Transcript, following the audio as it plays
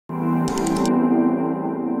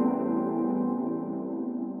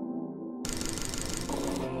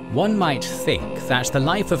One might think that the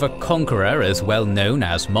life of a conqueror as well known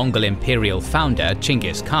as Mongol imperial founder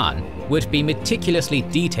Chinggis Khan would be meticulously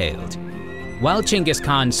detailed. While Chinggis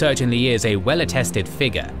Khan certainly is a well-attested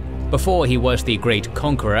figure, before he was the great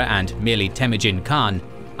conqueror and merely Temujin Khan,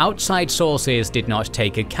 outside sources did not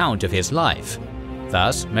take account of his life.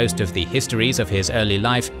 Thus, most of the histories of his early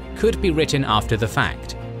life could be written after the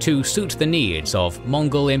fact, to suit the needs of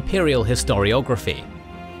Mongol imperial historiography.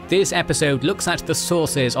 This episode looks at the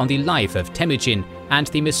sources on the life of Temujin and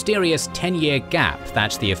the mysterious 10-year gap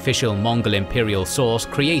that the official Mongol imperial source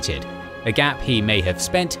created, a gap he may have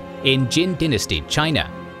spent in Jin Dynasty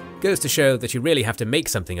China. Goes to show that you really have to make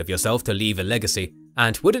something of yourself to leave a legacy.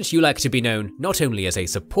 And wouldn't you like to be known not only as a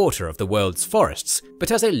supporter of the world's forests,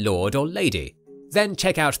 but as a lord or lady? Then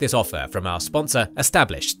check out this offer from our sponsor,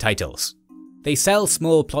 Established Titles. They sell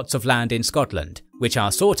small plots of land in Scotland, which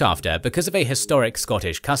are sought after because of a historic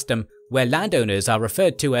Scottish custom where landowners are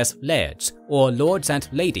referred to as lairds, or lords and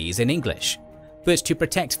ladies in English. But to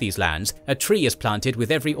protect these lands, a tree is planted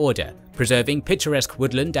with every order, preserving picturesque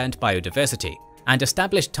woodland and biodiversity, and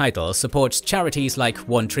Established Titles supports charities like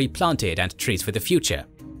One Tree Planted and Trees for the Future.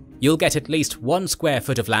 You'll get at least 1 square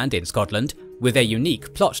foot of land in Scotland, with a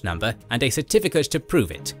unique plot number and a certificate to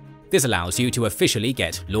prove it. This allows you to officially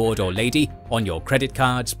get Lord or Lady on your credit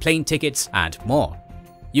cards, plane tickets, and more.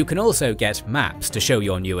 You can also get maps to show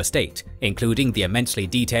your new estate, including the immensely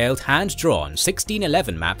detailed hand-drawn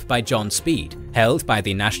 1611 map by John Speed, held by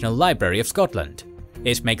the National Library of Scotland.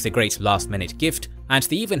 It makes a great last-minute gift, and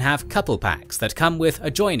they even have couple packs that come with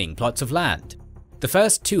adjoining plots of land. The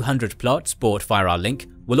first 200 plots bought via our link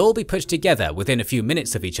will all be put together within a few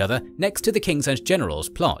minutes of each other next to the Kings and Generals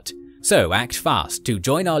plot. So act fast to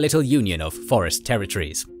join our little union of forest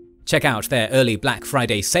territories. Check out their early Black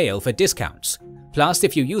Friday sale for discounts. Plus,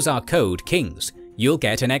 if you use our code KINGS, you'll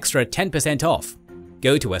get an extra 10% off.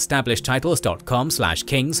 Go to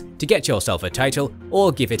establishedtitles.com/kings to get yourself a title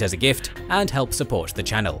or give it as a gift and help support the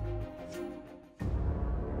channel.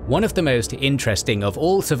 One of the most interesting of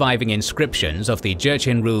all surviving inscriptions of the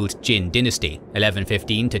Jurchen-ruled Jin dynasty,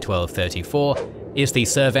 1115 to 1234, is the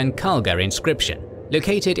Servan Kalgar inscription,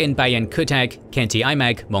 located in Bayan Kutag, Kenti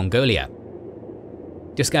Imag, Mongolia.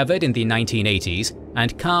 Discovered in the 1980s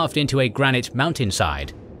and carved into a granite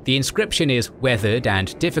mountainside, the inscription is weathered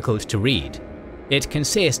and difficult to read. It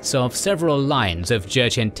consists of several lines of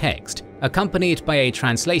Jurchen text, accompanied by a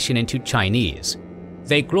translation into Chinese.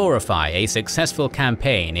 They glorify a successful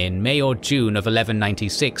campaign in May or June of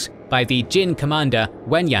 1196 by the Jin commander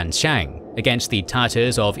Wen Yanshang against the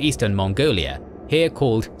Tatars of eastern Mongolia, here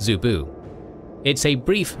called Zubu. It's a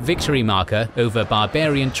brief victory marker over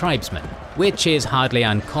barbarian tribesmen, which is hardly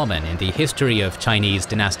uncommon in the history of Chinese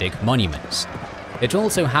dynastic monuments. It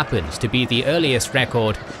also happens to be the earliest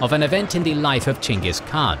record of an event in the life of Chinggis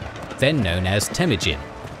Khan, then known as Temujin.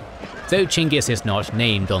 Though Chinggis is not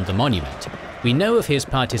named on the monument, we know of his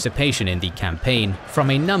participation in the campaign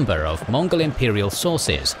from a number of Mongol imperial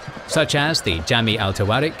sources, such as the Jami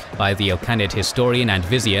al-Tawarik by the Ilkhanid historian and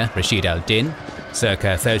vizier Rashid al-Din, circa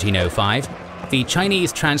 1305, the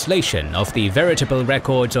Chinese translation of the veritable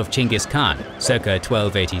records of Chinggis Khan, circa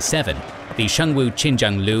 1287, the Shengwu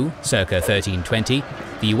Qinjiang Lu, circa 1320,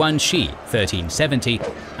 the Yuan Shi, 1370,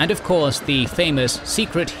 and of course the famous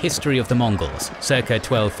Secret History of the Mongols, circa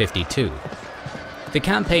 1252. The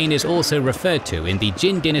campaign is also referred to in the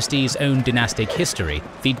Jin dynasty's own dynastic history,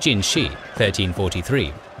 the Jin Shi,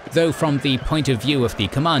 1343, though from the point of view of the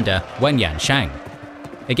commander Wen Yanshang.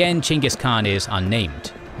 Again, Chinggis Khan is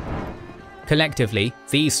unnamed. Collectively,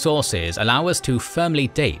 these sources allow us to firmly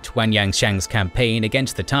date Wen Yanshang's campaign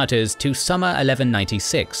against the Tatars to summer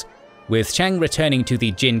 1196, with Shang returning to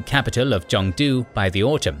the Jin capital of Zhongdu by the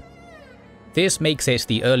autumn. This makes it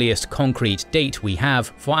the earliest concrete date we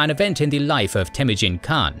have for an event in the life of Temujin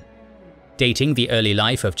Khan. Dating the early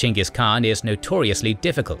life of Chinggis Khan is notoriously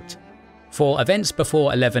difficult. For events before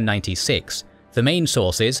 1196, the main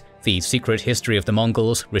sources, the Secret History of the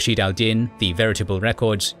Mongols, Rashid al-Din, the Veritable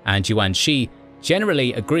Records, and Yuan Shi,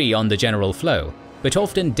 generally agree on the general flow, but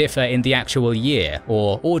often differ in the actual year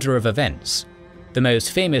or order of events. The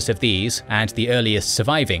most famous of these, and the earliest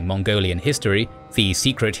surviving Mongolian history, the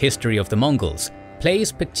Secret History of the Mongols,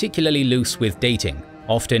 plays particularly loose with dating,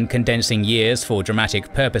 often condensing years for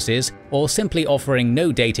dramatic purposes or simply offering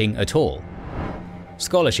no dating at all.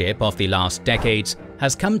 Scholarship of the last decades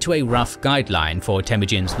has come to a rough guideline for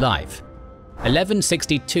Temujin's life.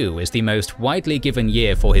 1162 is the most widely given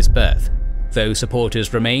year for his birth, though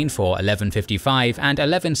supporters remain for 1155 and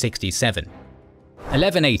 1167.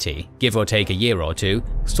 1180, give or take a year or two,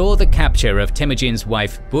 saw the capture of Temujin's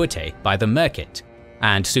wife Burte by the Merkit.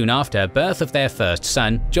 and soon after birth of their first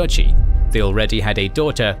son, Jochi. They already had a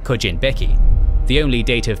daughter, Kojinbeki. The only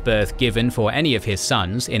date of birth given for any of his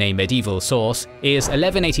sons in a medieval source is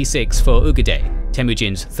 1186 for Ugade,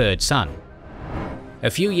 Temujin's third son. A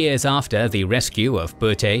few years after the rescue of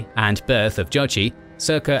Bute and birth of Jochi,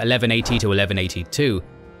 circa 1180 to 1182,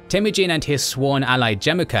 Temujin and his sworn ally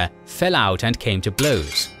Jamuka fell out and came to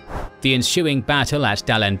blows. The ensuing battle at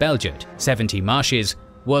Dalan Beljut, 70 Marshes,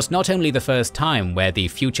 was not only the first time where the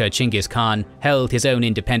future Chinggis Khan held his own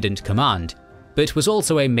independent command, but was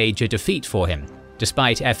also a major defeat for him,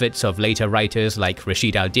 despite efforts of later writers like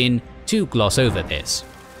Rashid al-Din to gloss over this.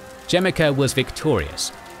 Jamuka was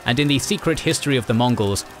victorious, and in the secret history of the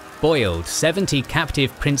Mongols, boiled 70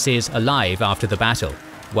 captive princes alive after the battle,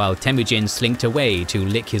 while Temujin slinked away to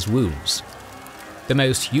lick his wounds. The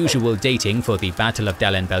most usual dating for the Battle of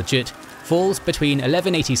Dalan Beljut falls between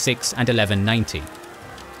 1186 and 1190.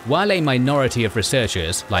 While a minority of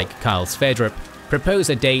researchers, like Karl Sverdrup, propose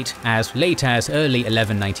a date as late as early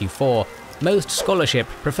 1194, most scholarship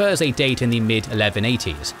prefers a date in the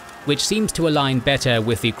mid-1180s, which seems to align better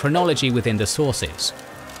with the chronology within the sources.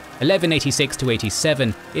 1186 to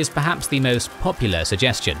 87 is perhaps the most popular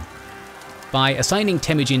suggestion. By assigning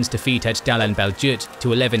Temujin's defeat at Dalan Beljut to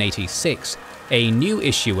 1186, a new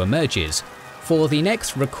issue emerges. For the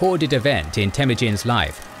next recorded event in Temujin's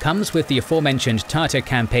life comes with the aforementioned Tatar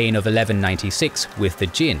campaign of 1196 with the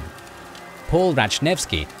Jin. Paul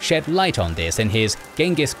Rachnevsky shed light on this in his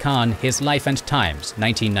Genghis Khan, His Life and Times,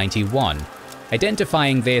 1991,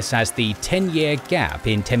 identifying this as the 10-year gap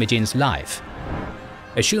in Temujin's life.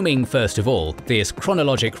 Assuming, first of all, this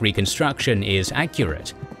chronologic reconstruction is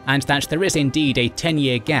accurate, and that there is indeed a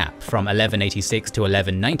 10-year gap from 1186 to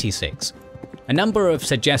 1196, a number of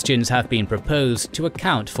suggestions have been proposed to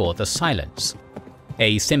account for the silence.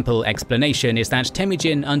 A simple explanation is that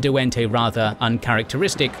Temujin underwent a rather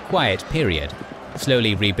uncharacteristic quiet period,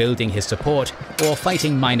 slowly rebuilding his support or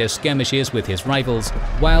fighting minor skirmishes with his rivals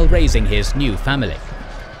while raising his new family.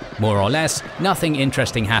 More or less, nothing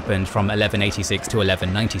interesting happened from 1186 to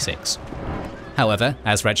 1196. However,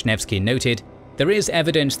 as Rachnevsky noted, there is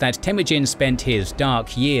evidence that Temujin spent his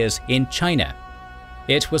dark years in China.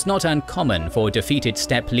 It was not uncommon for defeated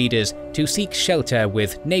steppe leaders to seek shelter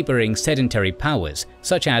with neighboring sedentary powers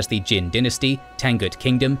such as the Jin dynasty, Tangut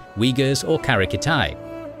kingdom, Uyghurs or Karakitai.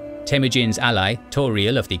 Temujin's ally,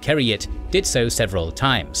 Tauriel of the Kereyit, did so several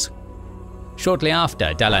times. Shortly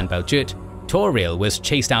after Dalan Beljut, Tauriel was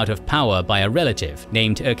chased out of power by a relative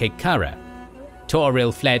named Erkekara.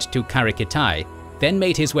 Tauriel fled to Karakitai, then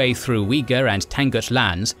made his way through Uyghur and Tangut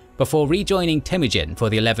lands before rejoining Temujin for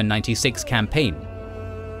the 1196 campaign.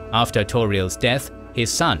 After Tauriel's death,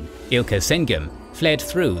 his son, Ilkha Sengum, fled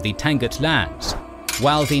through the Tangut lands,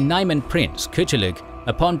 while the Naiman prince Kuchuluk,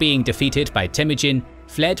 upon being defeated by Temujin,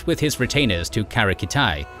 fled with his retainers to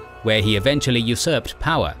Karakitai, where he eventually usurped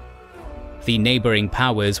power. The neighboring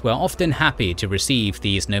powers were often happy to receive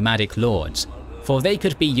these nomadic lords, for they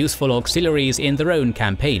could be useful auxiliaries in their own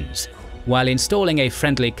campaigns, while installing a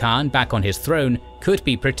friendly Khan back on his throne could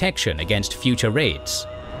be protection against future raids.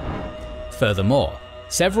 Furthermore,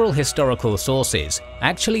 several historical sources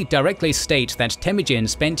actually directly state that Temujin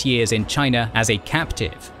spent years in China as a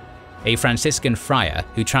captive. A Franciscan friar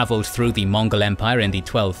who travelled through the Mongol Empire in the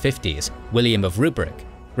 1250s, William of Rubric,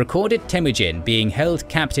 recorded Temujin being held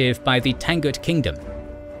captive by the Tangut kingdom,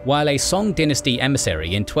 while a Song dynasty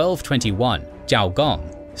emissary in 1221, Zhao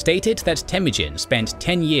Gong, stated that Temujin spent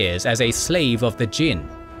 10 years as a slave of the Jin.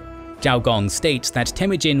 Zhao Gong states that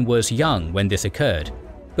Temujin was young when this occurred,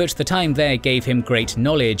 but the time there gave him great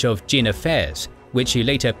knowledge of Jin affairs, which he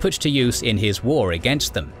later put to use in his war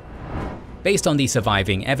against them. Based on the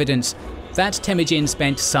surviving evidence, that Temujin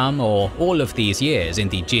spent some or all of these years in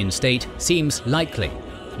the Jin state seems likely,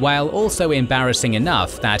 while also embarrassing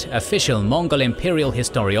enough that official Mongol imperial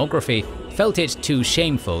historiography felt it too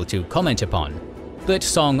shameful to comment upon. But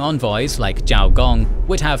Song envoys like Zhao Gong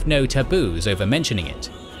would have no taboos over mentioning it.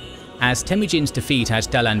 As Temujin's defeat at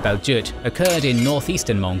Dalan Beljut occurred in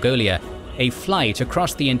northeastern Mongolia, a flight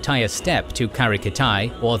across the entire steppe to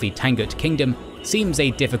Karakitai or the Tangut kingdom seems a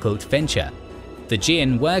difficult venture. The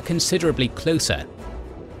Jin were considerably closer.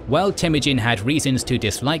 While Temujin had reasons to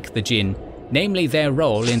dislike the Jin, namely their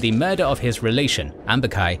role in the murder of his relation,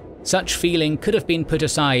 Ambekai, such feeling could have been put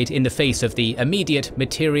aside in the face of the immediate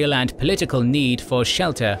material and political need for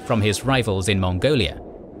shelter from his rivals in Mongolia.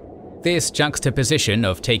 This juxtaposition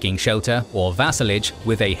of taking shelter or vassalage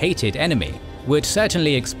with a hated enemy would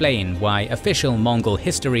certainly explain why official Mongol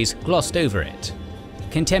histories glossed over it.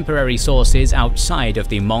 Contemporary sources outside of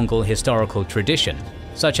the Mongol historical tradition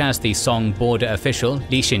such as the Song border official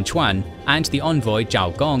Li Xinchuan and the envoy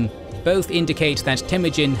Zhao Gong, both indicate that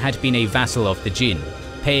Temujin had been a vassal of the Jin,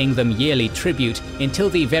 paying them yearly tribute until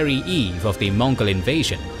the very eve of the Mongol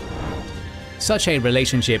invasion. Such a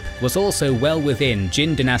relationship was also well within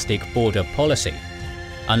Jin dynastic border policy.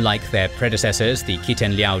 Unlike their predecessors, the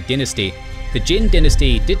Khitan Liao dynasty, the Jin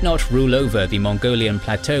dynasty did not rule over the Mongolian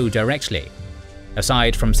plateau directly.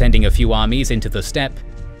 Aside from sending a few armies into the steppe,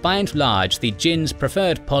 by and large the Jin's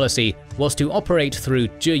preferred policy was to operate through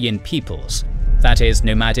Zheyin peoples, that is,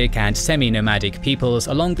 nomadic and semi-nomadic peoples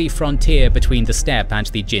along the frontier between the steppe and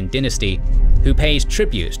the Jin dynasty, who paid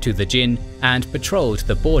tribute to the Jin and patrolled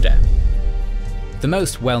the border. The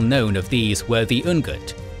most well-known of these were the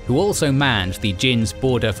Ungut, who also manned the Jin's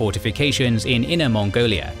border fortifications in Inner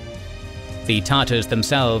Mongolia. The Tatars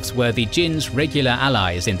themselves were the Jin's regular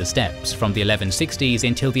allies in the steppes from the 1160s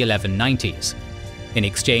until the 1190s. In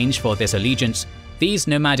exchange for this allegiance, these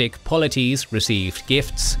nomadic polities received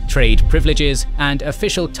gifts, trade privileges, and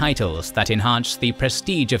official titles that enhanced the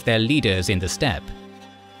prestige of their leaders in the steppe.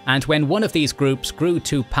 And when one of these groups grew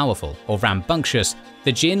too powerful or rambunctious,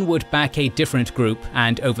 the Jin would back a different group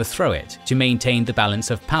and overthrow it to maintain the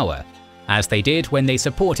balance of power, as they did when they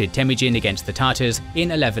supported Temujin against the Tatars in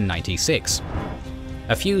 1196.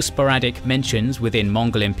 A few sporadic mentions within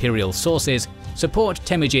Mongol imperial sources support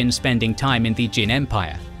Temujin spending time in the Jin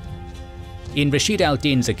Empire. In Rashid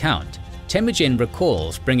al-Din's account, Temujin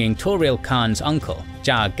recalls bringing Tauril Khan's uncle,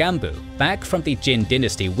 Jia Gambu, back from the Jin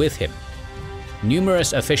dynasty with him.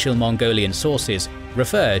 Numerous official Mongolian sources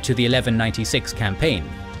refer to the 1196 campaign,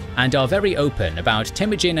 and are very open about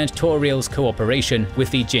Temujin and Tauril's cooperation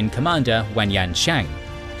with the Jin commander Wanyan Shang.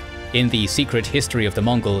 In the secret history of the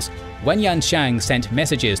Mongols, Wanyan Shang sent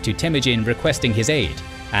messages to Temujin requesting his aid,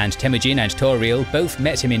 and Temujin and Tauril both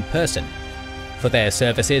met him in person. For their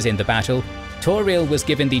services in the battle, Tauril was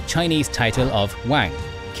given the Chinese title of Wang,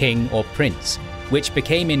 king or prince, which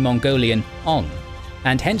became in Mongolian Ong,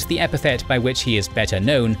 and hence the epithet by which he is better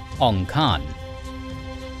known, Ong Khan.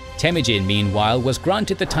 Temujin, meanwhile, was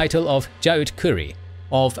granted the title of Jaut Kuri,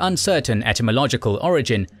 of uncertain etymological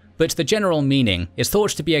origin, but the general meaning is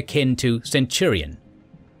thought to be akin to centurion.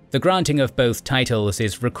 The granting of both titles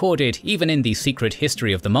is recorded even in the secret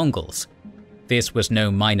history of the Mongols. This was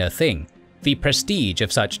no minor thing. The prestige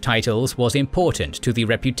of such titles was important to the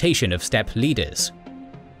reputation of steppe leaders.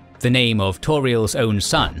 The name of Tauril's own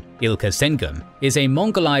son, Ilkha Sengum, is a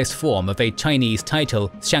Mongolized form of a Chinese title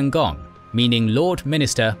Xianggong, meaning Lord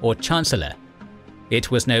Minister or Chancellor. It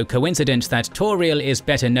was no coincidence that Tauril is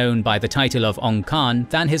better known by the title of Ong Khan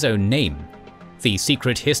than his own name. The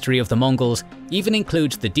secret history of the Mongols even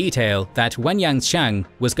includes the detail that Wanyan Shang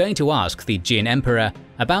was going to ask the Jin Emperor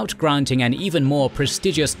about granting an even more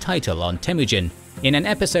prestigious title on Temujin in an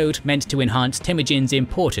episode meant to enhance Temujin's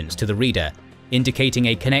importance to the reader, indicating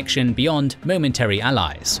a connection beyond momentary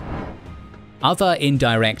allies. Other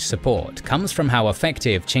indirect support comes from how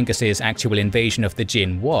effective Chinggis' actual invasion of the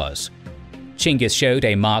Jin was. Chinggis showed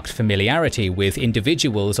a marked familiarity with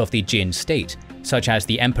individuals of the Jin state, such as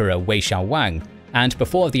the Emperor Wei Xiaowang, and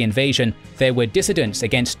before the invasion there were dissidents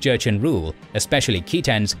against Jurchen rule, especially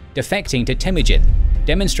Khitans, defecting to Temujin,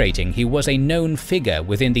 demonstrating he was a known figure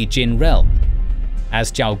within the Jin realm.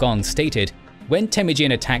 As Zhao Gong stated, when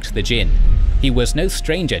Temujin attacked the Jin, he was no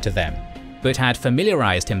stranger to them, but had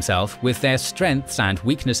familiarized himself with their strengths and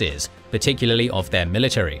weaknesses, particularly of their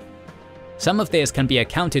military. Some of this can be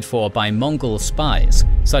accounted for by Mongol spies,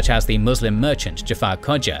 such as the Muslim merchant Jafar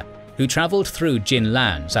Kodja, who travelled through Jin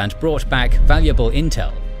lands and brought back valuable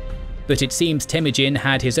intel. But it seems Temujin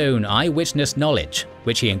had his own eyewitness knowledge,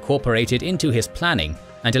 which he incorporated into his planning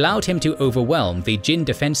and allowed him to overwhelm the Jin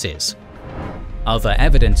defences. Other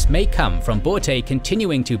evidence may come from Borte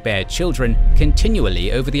continuing to bear children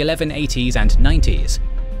continually over the 1180s and 90s.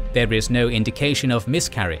 There is no indication of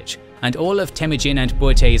miscarriage, and all of Temujin and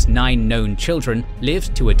Borte's 9 known children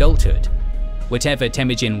lived to adulthood. Whatever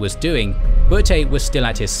Temujin was doing, Borte was still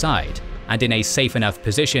at his side, and in a safe enough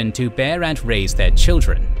position to bear and raise their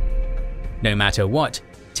children. No matter what,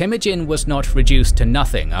 Temujin was not reduced to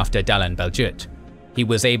nothing after Dalan Baljut. He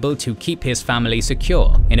was able to keep his family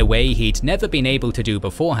secure in a way he'd never been able to do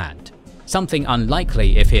beforehand, something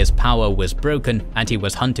unlikely if his power was broken and he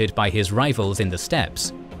was hunted by his rivals in the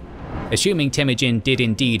steppes. Assuming Temujin did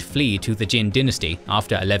indeed flee to the Jin dynasty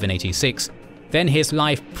after 1186, then his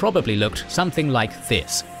life probably looked something like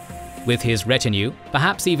this. With his retinue,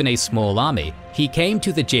 perhaps even a small army, he came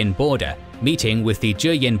to the Jin border, meeting with the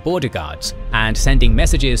Zheyin border guards and sending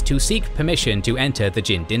messages to seek permission to enter the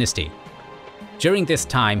Jin dynasty. During this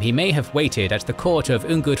time he may have waited at the court of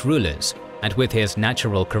Ungut rulers, and with his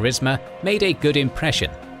natural charisma made a good impression.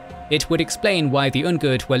 It would explain why the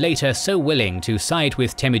Ungut were later so willing to side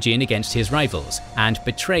with Temujin against his rivals and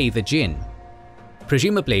betray the Jin.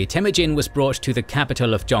 Presumably, Temujin was brought to the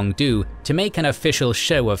capital of Zhongdu to make an official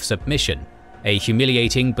show of submission, a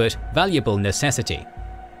humiliating but valuable necessity.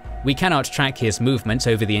 We cannot track his movements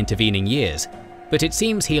over the intervening years, but it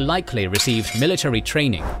seems he likely received military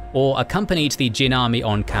training or accompanied the Jin army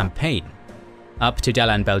on campaign. Up to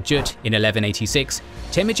Dalan Beljut in 1186,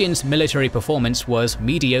 Temujin's military performance was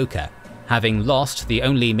mediocre, having lost the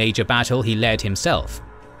only major battle he led himself.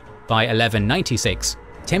 By 1196,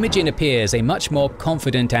 Temujin appears a much more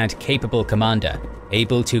confident and capable commander,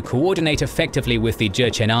 able to coordinate effectively with the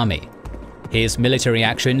Jurchen army. His military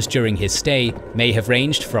actions during his stay may have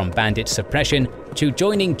ranged from bandit suppression to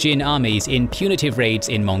joining Jin armies in punitive raids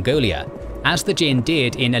in Mongolia, as the Jin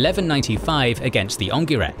did in 1195 against the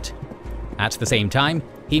Ongiret. At the same time,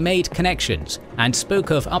 he made connections and spoke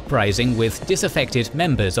of uprising with disaffected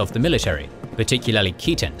members of the military, particularly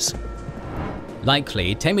Khitans.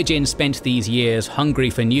 Likely, Temujin spent these years hungry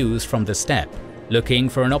for news from the steppe, looking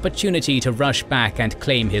for an opportunity to rush back and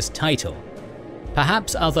claim his title.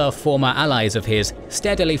 Perhaps other former allies of his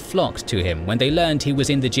steadily flocked to him when they learned he was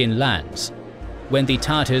in the Jin lands. When the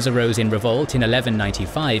Tartars arose in revolt in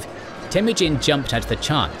 1195, Temujin jumped at the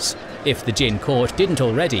chance, if the Jin court didn't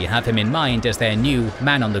already have him in mind as their new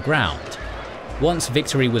man on the ground. Once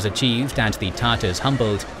victory was achieved and the Tartars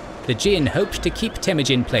humbled, the Jin hoped to keep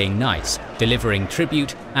Temujin playing nice, delivering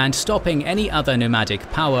tribute and stopping any other nomadic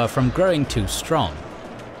power from growing too strong.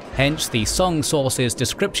 Hence the Song source's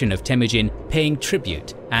description of Temujin paying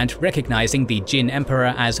tribute and recognizing the Jin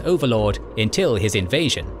emperor as overlord until his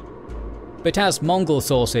invasion. But as Mongol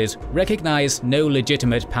sources recognize no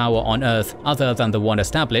legitimate power on earth other than the one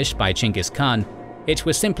established by Chinggis Khan, it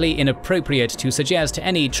was simply inappropriate to suggest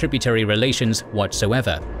any tributary relations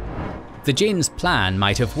whatsoever. The Jin's plan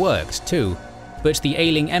might have worked too, but the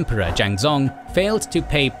ailing emperor Zhangzong failed to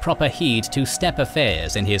pay proper heed to steppe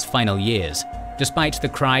affairs in his final years, despite the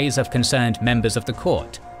cries of concerned members of the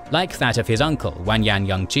court, like that of his uncle Wanyan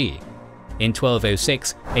Yongji. In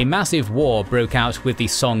 1206, a massive war broke out with the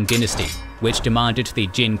Song dynasty, which demanded the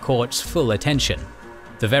Jin court's full attention.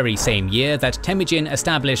 The very same year that Temujin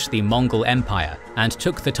established the Mongol Empire and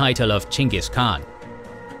took the title of Chinggis Khan.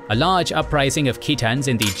 A large uprising of Khitans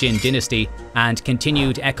in the Jin dynasty and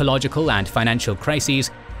continued ecological and financial crises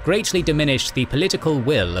greatly diminished the political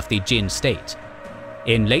will of the Jin state.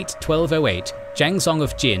 In late 1208, Zhangzong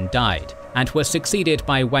of Jin died and was succeeded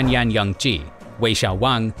by Wanyan Yongji, Wei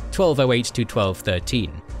Xiaowang, 1208–1213.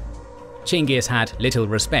 Chinggis had little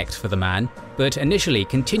respect for the man, but initially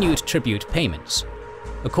continued tribute payments.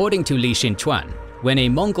 According to Li Xinchuan, when a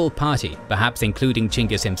Mongol party, perhaps including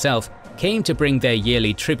Chinggis himself, came to bring their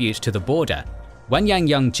yearly tribute to the border, Wanyan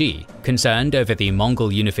Yongji, concerned over the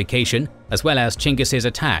Mongol unification as well as Chinggis's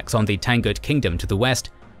attacks on the Tangut kingdom to the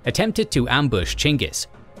west, attempted to ambush Chinggis.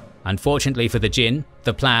 Unfortunately for the Jin,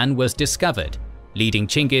 the plan was discovered, leading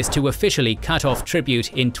Chinggis to officially cut off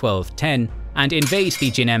tribute in 1210 and invade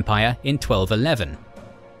the Jin Empire in 1211.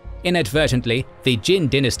 Inadvertently, the Jin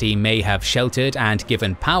dynasty may have sheltered and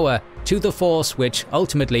given power to the force which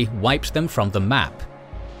ultimately wiped them from the map.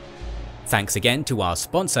 Thanks again to our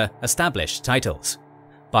sponsor, Established Titles.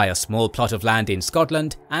 Buy a small plot of land in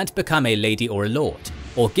Scotland and become a lady or a lord,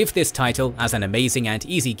 or give this title as an amazing and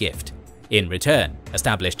easy gift. In return,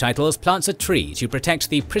 Established Titles plants a tree to protect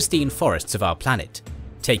the pristine forests of our planet.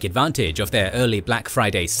 Take advantage of their early Black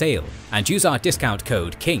Friday sale and use our discount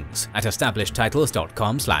code KINGS at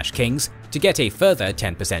establishedtitles.com/kings to get a further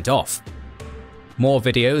 10% off. More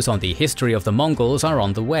videos on the history of the Mongols are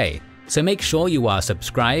on the way, so make sure you are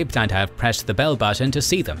subscribed and have pressed the bell button to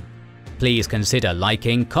see them. Please consider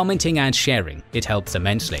liking, commenting and sharing, it helps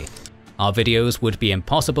immensely. Our videos would be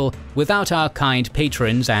impossible without our kind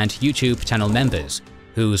patrons and YouTube channel members,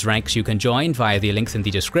 whose ranks you can join via the links in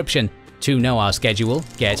the description to know our schedule,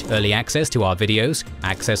 get early access to our videos,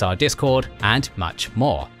 access our Discord, and much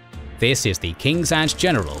more. This is the Kings and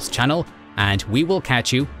Generals channel, and we will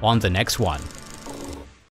catch you on the next one.